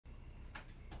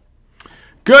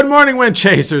Good morning, Wind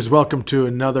Chasers. Welcome to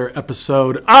another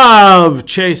episode of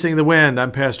Chasing the Wind.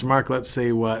 I'm Pastor Mark. Let's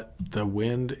see what the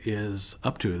wind is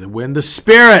up to. The wind, the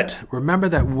spirit. Remember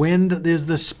that wind is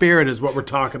the spirit is what we're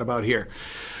talking about here.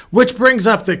 Which brings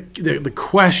up the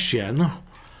question,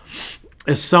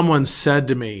 as someone said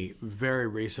to me very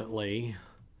recently,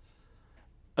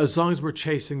 as long as we're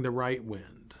chasing the right wind.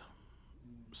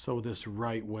 So this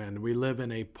right wind. We live in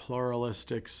a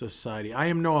pluralistic society. I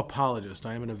am no apologist.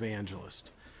 I am an evangelist.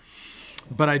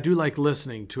 But I do like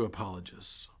listening to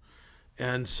apologists.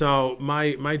 And so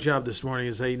my job this morning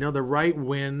is say, the right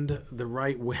wind,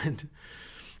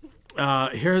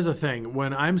 here's the thing.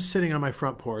 When I'm sitting on my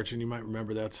front porch, and you might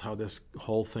remember that's how this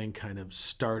whole thing kind of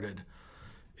started,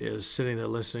 is sitting there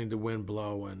listening to wind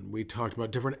blow, and we talked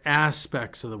about different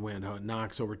aspects of the wind, how it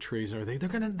knocks over trees and everything.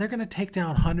 They're gonna take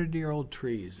down 100-year-old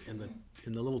trees in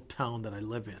the little town that I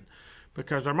live in,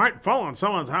 because they might fall on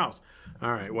someone's house.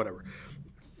 All right, whatever.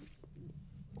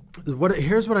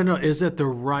 Here's what I know is that the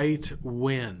right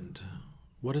wind.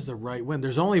 What is the right wind?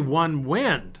 There's only one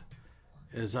wind.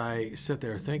 As I sit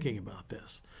there thinking about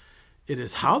this, it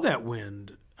is how that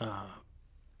wind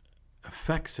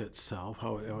affects itself,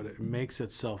 how it makes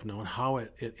itself known, how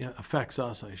it affects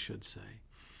us, I should say.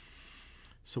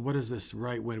 So what is this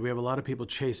right wind? We have a lot of people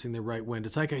chasing the right wind.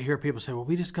 It's like I hear people say, well,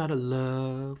 we just got to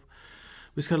love.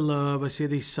 We just got to love. I see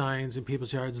these signs in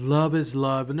people's yards. Love is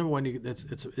love. And number one,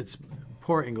 it's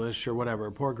poor English or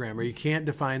whatever, poor grammar. You can't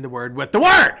define the word with the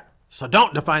word. So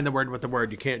don't define the word with the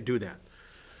word. You can't do that.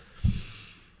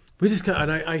 We just got,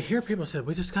 and I hear people say,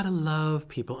 we just got to love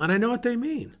people. And I know what they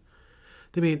mean.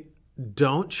 They mean,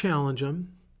 don't challenge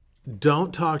them.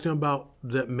 Don't talk to them about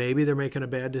that maybe they're making a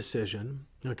bad decision.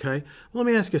 Okay? Well,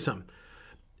 let me ask you something.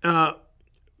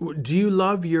 Do you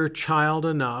love your child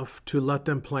enough to let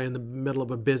them play in the middle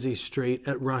of a busy street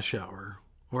at rush hour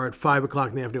or at 5 o'clock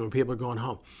in the afternoon when people are going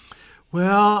home?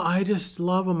 Well, I just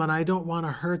love them and I don't want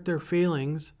to hurt their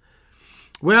feelings.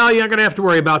 Well, you're not going to have to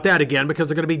worry about that again because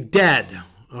they're going to be dead.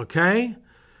 Okay?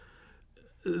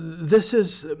 This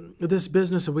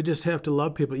business of we just have to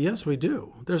love people. Yes, we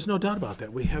do. There's no doubt about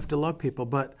that. We have to love people.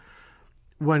 But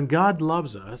when God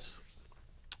loves us,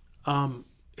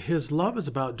 His love is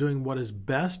about doing what is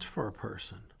best for a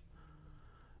person.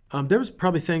 There was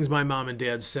probably things my mom and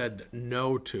dad said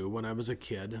no to when I was a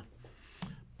kid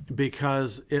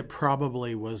because it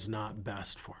probably was not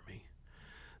best for me.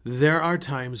 There are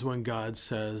times when God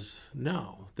says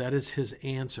no. That is His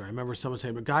answer. I remember someone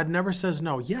saying, but God never says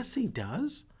no. Yes, He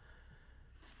does.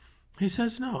 He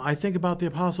says no. I think about the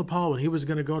Apostle Paul when he was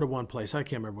going to go to one place. I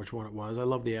can't remember which one it was. I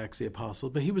love the Acts of the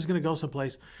Apostles. But he was going to go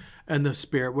someplace and the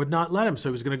Spirit would not let him. So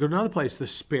he was going to go to another place. The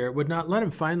Spirit would not let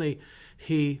him. Finally,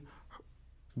 he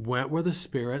went where the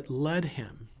Spirit led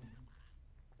him.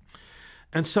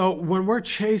 And so when we're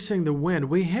chasing the wind,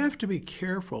 we have to be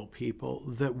careful, people,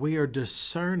 that we are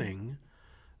discerning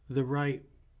the right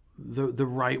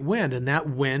wind. And that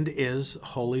wind is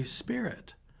Holy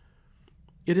Spirit.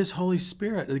 It is Holy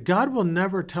Spirit. God will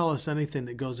never tell us anything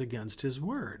that goes against His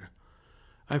Word.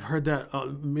 I've heard that,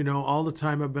 all the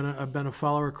time. I've been a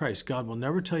follower of Christ. God will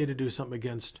never tell you to do something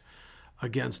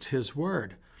against His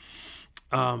Word.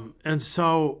 And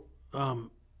so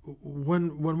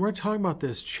when we're talking about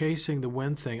this chasing the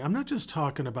wind thing, I'm not just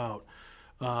talking about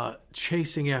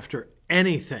chasing after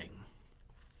anything.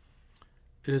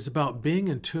 It is about being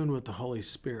in tune with the Holy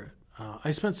Spirit. I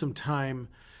spent some time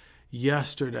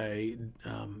yesterday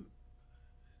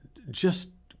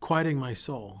just quieting my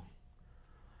soul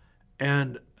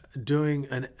and doing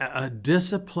a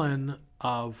discipline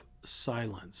of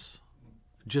silence,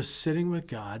 just sitting with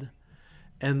God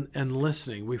and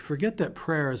listening. We forget that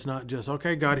prayer is not just,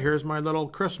 okay, God, here's my little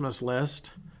Christmas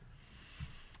list.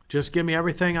 Just give me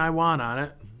everything I want on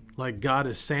it. Like God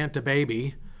is Santa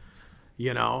baby,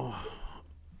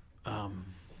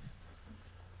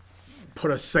 put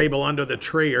a sable under the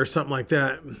tree or something like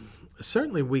that.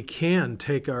 Certainly we can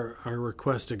take our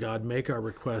request to God, make our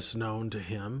requests known to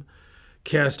Him,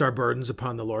 cast our burdens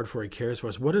upon the Lord for He cares for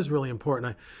us. What is really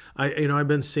important? I've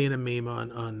been seeing a meme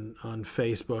on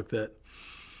Facebook that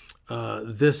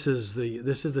this is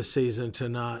the season to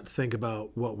not think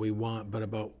about what we want, but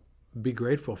about be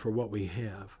grateful for what we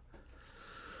have.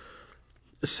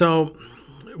 So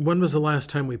when was the last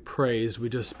time we praised? We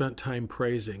just spent time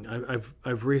praising.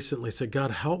 I've recently said,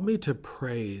 God, help me to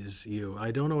praise you.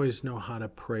 I don't always know how to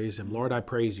praise Him. Lord, I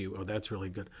praise you. Oh, that's really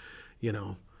good.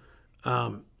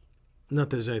 Not that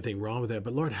there's anything wrong with that,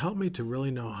 but Lord, help me to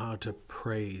really know how to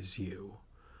praise you.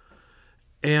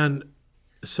 And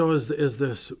so is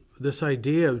this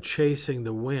idea of chasing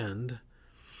the wind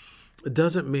it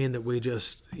doesn't mean that we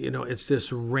just, it's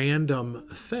this random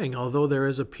thing. Although there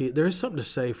is something to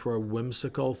say for a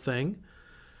whimsical thing.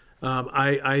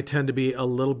 I tend to be a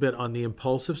little bit on the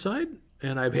impulsive side,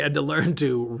 and I've had to learn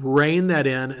to rein that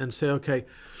in and say, okay,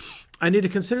 I need to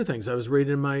consider things. I was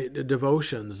reading my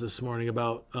devotions this morning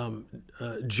about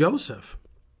Joseph.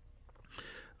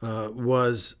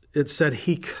 It said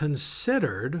he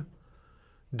considered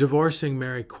divorcing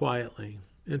Mary quietly.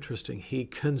 Interesting. He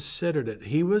considered it.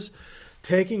 He was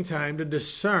taking time to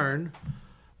discern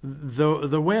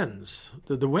the winds,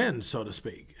 the wind, so to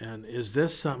speak. And is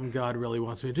this something God really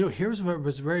wants me to do? Here's what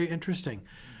was very interesting.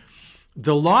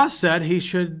 The law said he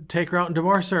should take her out and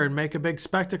divorce her and make a big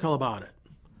spectacle about it.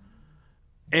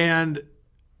 And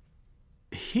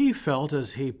he felt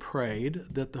as he prayed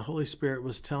that the Holy Spirit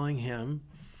was telling him,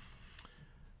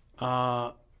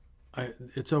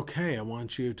 it's okay. I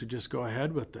want you to just go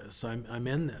ahead with this. I'm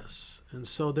in this. And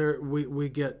so we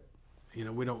get,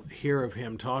 we don't hear of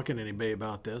him talking to anybody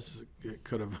about this. It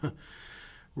could have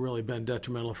really been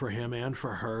detrimental for him and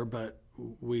for her, but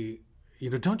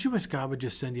don't you wish God would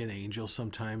just send you an angel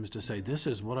sometimes to say, this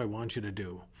is what I want you to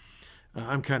do?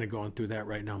 I'm kind of going through that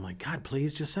right now. I'm like, God,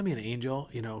 please just send me an angel.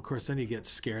 Of course, then you get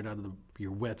scared out of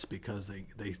your wits because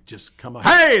they just come up.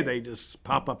 Hey, they just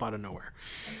pop up out of nowhere.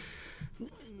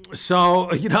 So,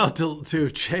 to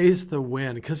chase the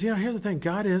wind, because, here's the thing,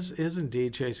 God is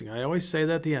indeed chasing. I always say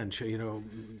that at the end,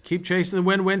 keep chasing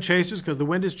the wind chasers, because the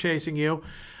wind is chasing you.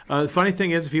 The funny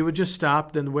thing is, if you would just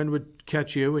stop, then the wind would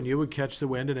catch you, and you would catch the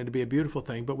wind, and it'd be a beautiful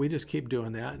thing. But we just keep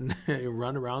doing that and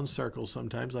run around circles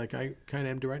sometimes, like I kind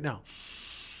of am doing right now.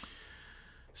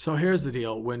 So here's the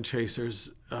deal, wind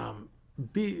chasers.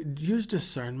 Use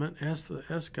discernment.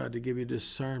 Ask God to give you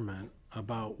discernment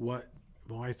about what.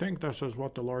 Well, I think this is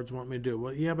what the Lord's want me to do.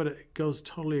 Well, yeah, but it goes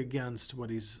totally against what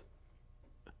His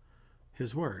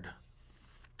Word.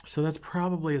 So that's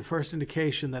probably the first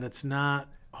indication that it's not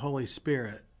Holy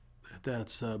Spirit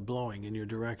that's blowing in your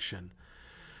direction.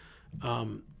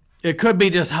 It could be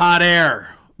just hot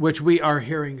air, which we are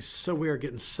hearing. So we are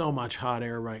getting so much hot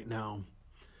air right now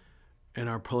in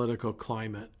our political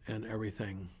climate and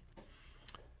everything.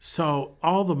 So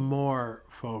all the more,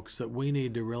 folks, that we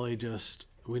need to really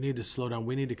we need to slow down.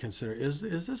 We need to consider, is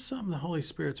this something the Holy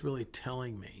Spirit's really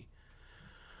telling me?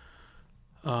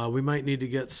 We might need to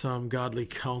get some godly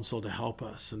counsel to help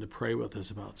us and to pray with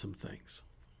us about some things.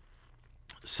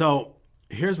 So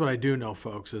here's what I do know,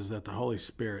 folks, is that the Holy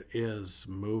Spirit is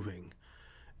moving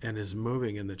and is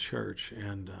moving in the church.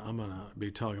 And I'm going to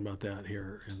be talking about that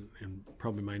here in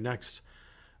probably my next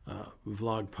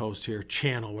vlog post here,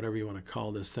 channel, whatever you want to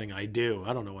call this thing. I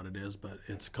don't know what it is, but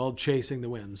it's called Chasing the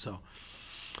Wind. So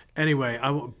anyway, I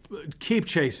will keep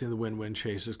chasing the wind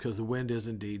chasers, because the wind is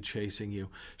indeed chasing you.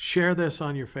 Share this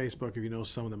on your Facebook if you know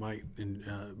someone that might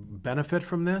benefit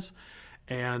from this.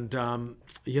 And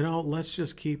let's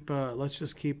just keep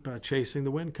chasing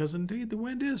the wind, because indeed the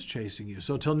wind is chasing you.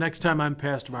 So until next time, I'm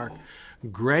Pastor Mark.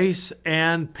 Grace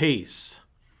and peace.